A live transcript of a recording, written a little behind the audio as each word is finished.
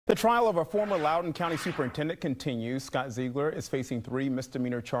The trial of a former Loudoun County superintendent continues. Scott Ziegler is facing 3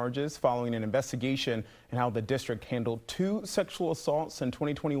 misdemeanor charges following an investigation in how the district handled 2 sexual assaults in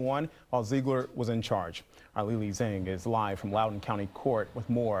 2021 while Ziegler was in charge. Our Lili Zheng is live from Loudoun County Court with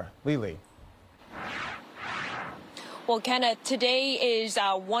more. Lili. Well, Kenneth, today is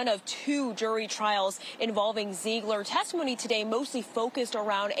one of 2 jury trials involving Ziegler. Testimony today mostly focused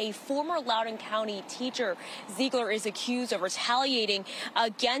around a former Loudoun County teacher. Ziegler is accused of retaliating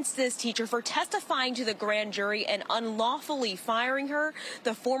against this teacher for testifying to the grand jury and unlawfully firing her.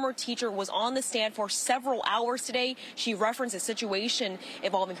 The former teacher was on the stand for several hours today. She referenced a situation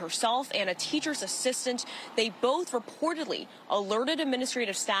involving herself and a teacher's assistant. They both reportedly alerted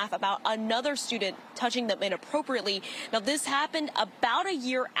administrative staff about another student touching them inappropriately. Now, this happened about a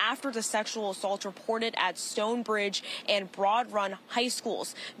year after the sexual assault reported at Stonebridge and Broad Run high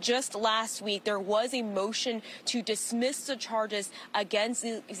schools. Just last week, there was a motion to dismiss the charges against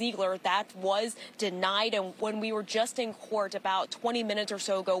Ziegler that was denied. And when we were just in court about 20 minutes or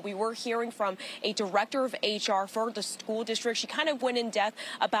so ago, we were hearing from a director of HR for the school district. She kind of went in depth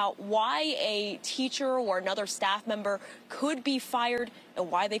about why a teacher or another staff member could be fired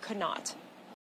and why they could not.